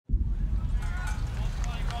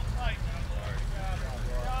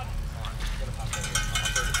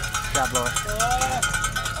job, Laura.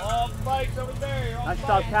 All the bikes over there. Nice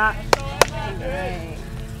job, Kat. Great.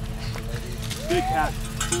 Good, Kat.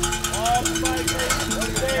 All the bikes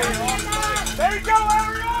over there. There you go,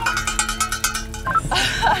 Ariel!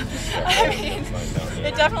 I mean,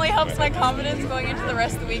 it definitely helps my confidence going into the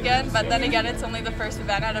rest of the weekend, but then again, it's only the first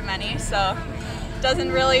event out of many, so it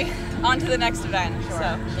doesn't really on to the next event. Sure.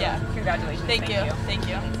 So, yeah. Congratulations. Thank you. Thank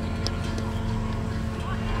you.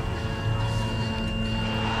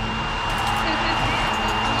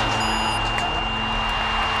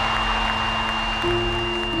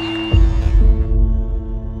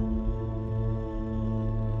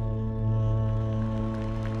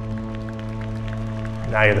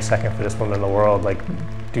 Now you're the second fittest woman in the world. Like,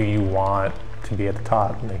 do you want to be at the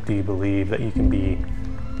top? Like, do you believe that you can be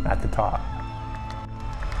at the top?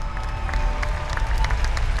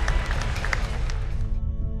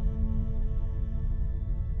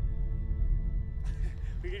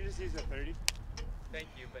 We can just use the 30. Thank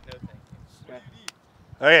you, but no thank you.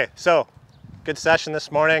 Okay, so good session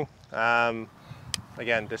this morning.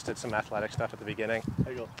 Again, just did some athletic stuff at the beginning.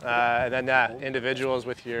 There you go. And then individuals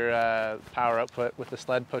with your power output with the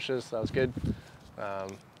sled pushes, that was good. So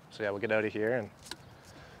yeah, we'll get out of here and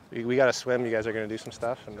we got to swim. You guys are going to do some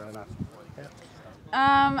stuff. And then, yeah.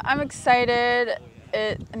 I'm excited,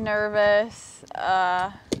 nervous,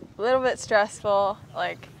 a little bit stressful,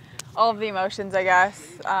 like all of the emotions, I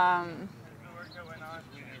guess.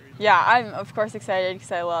 Yeah, I'm of course excited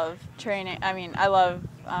because I love training. I mean, I love,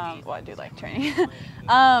 well, I do like training,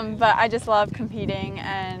 but I just love competing,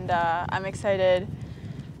 and I'm excited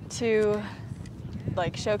to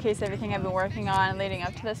like showcase everything I've been working on leading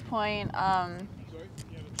up to this point.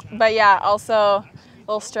 But yeah, also a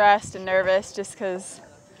little stressed and nervous just because,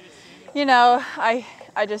 you know, I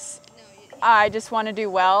just want to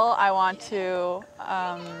do well. I want to,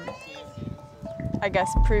 I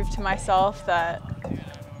guess, prove to myself that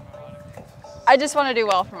I just want to do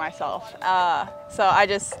well for myself. So I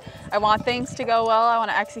want things to go well. I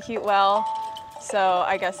want to execute well. So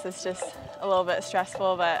I guess it's just a little bit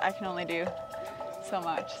stressful, but I can only do so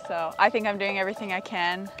much. So I think I'm doing everything I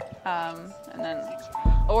can, and then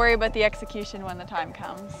I'll worry about the execution when the time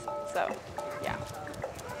comes. So, yeah.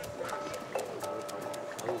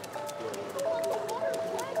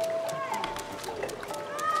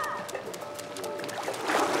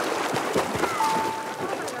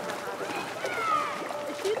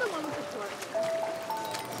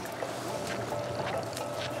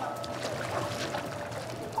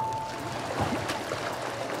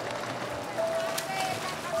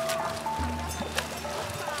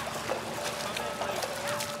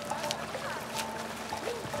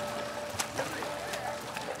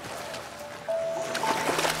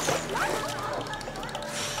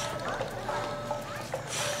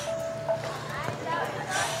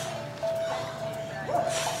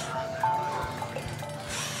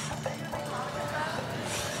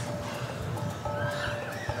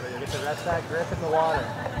 Rest that grip in the water.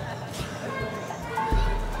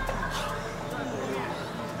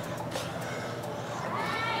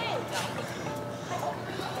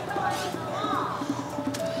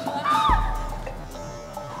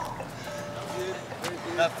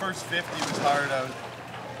 That first 50 was hard out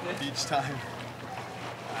each time.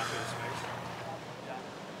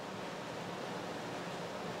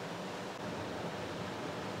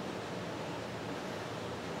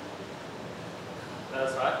 That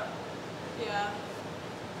was fun? Yeah.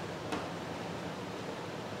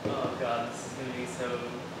 Oh god, this is gonna be so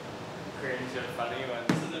cringe and funny when.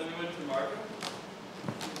 So then we went to Markham.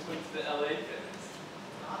 We went to the LA fitness.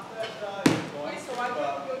 Not that you're going Wait, so to, why can't but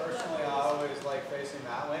you go to that personally I place? always like facing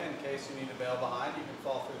that way in case you need to bail behind, you can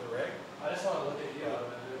fall through the rig. I just want to look at you. I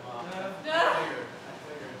figured.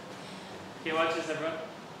 Okay, watch this, everyone.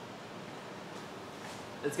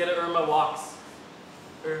 Let's get an Irma walks.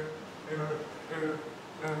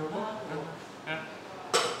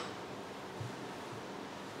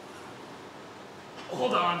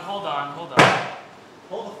 Hold on. Hold the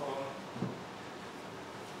phone.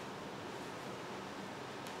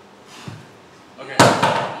 Okay.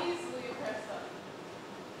 Easily press up.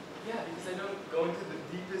 Yeah, because I don't go into the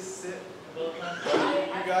deepest sit.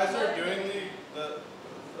 You guys are doing the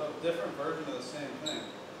different version of the same thing.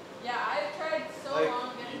 Yeah, I've tried so Like-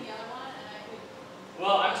 long getting the other one, and I could.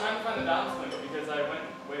 Well, I'm trying to find the down swing because I went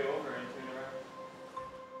way over into it around.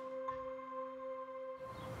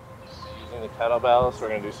 Using the kettlebells, we're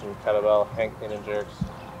going to do some kettlebell hang clean and jerks.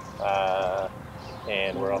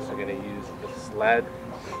 And we're also going to use the sled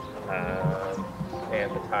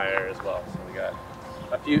and the tire as well. So we got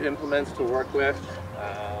a few implements to work with.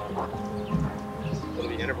 It'll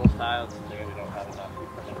be interval styles, something we don't have enough.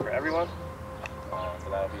 for everyone. So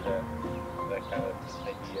that would be the kind of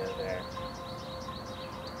idea there.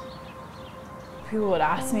 People would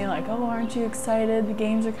ask me like, oh, aren't you excited? The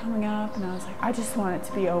games are coming up. And I was like, I just want it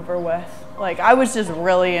to be over with. Like, I was just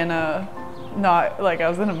really in a, not like I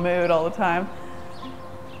was in a mood all the time.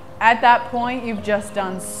 At that point, you've just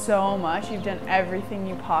done so much. You've done everything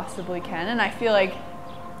you possibly can. And I feel like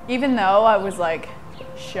even though I was like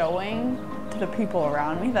showing to the people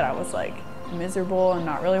around me that I was like miserable and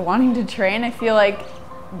not really wanting to train, I feel like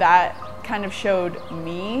that kind of showed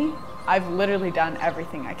me I've literally done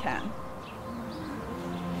everything I can.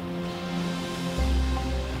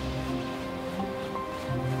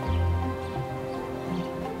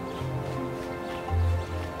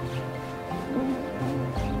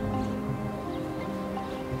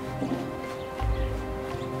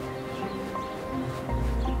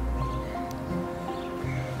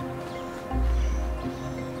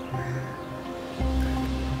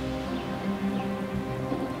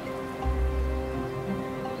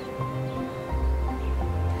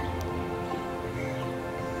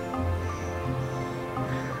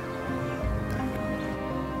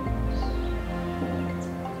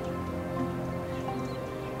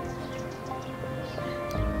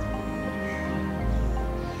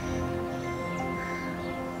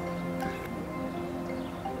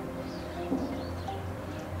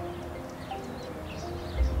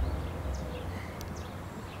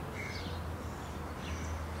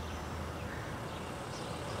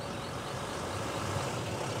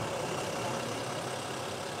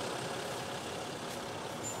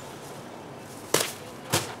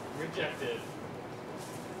 Rejected.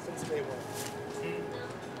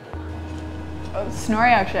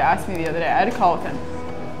 Snorri actually asked me the other day, I had a call with him.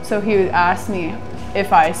 So he asked me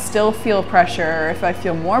if I still feel pressure or if I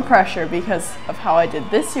feel more pressure because of how I did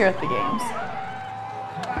this year at the games.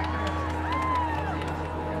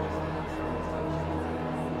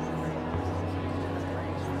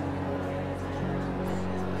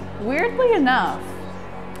 Weirdly enough,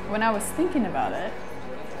 when I was thinking about it,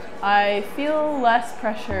 I feel less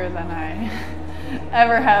pressure than I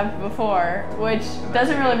ever have before, which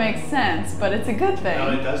doesn't really make sense, but it's a good thing.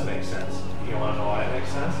 No, it does make sense. You want to know why it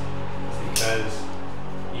makes sense? It's because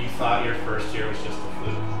you thought your first year was just a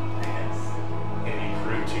fluke. And you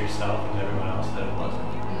proved to yourself and to everyone else that it wasn't.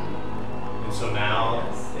 And so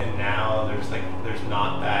now, there's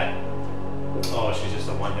not that, oh, she's just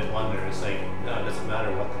a one-hit wonder. It's like, no, it doesn't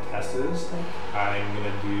matter what the test is. I'm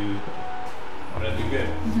gonna do good,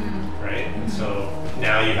 right? And so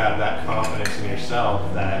now you have that confidence in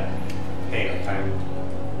yourself that, hey, like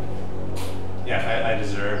I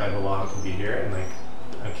deserve, I belong to be here, and like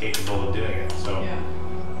I'm capable of doing it. So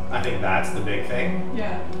I think that's the big thing.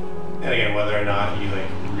 Yeah. And again, whether or not you like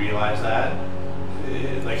realize that,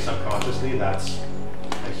 like subconsciously, that's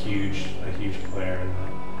a huge player in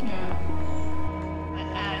that. Yeah.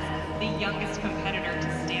 As the youngest competitor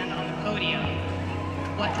to stand on the podium,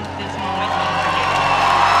 what does this moment mean for you?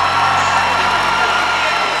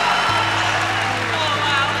 Oh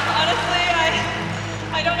wow, honestly,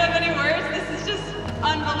 I don't have any words. This is just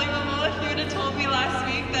unbelievable. If you would have told me last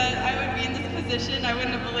week that I would be in this position, I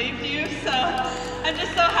wouldn't have believed you. So I'm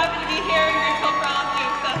just so happy to be here and grateful for all of you.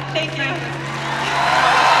 So thank you.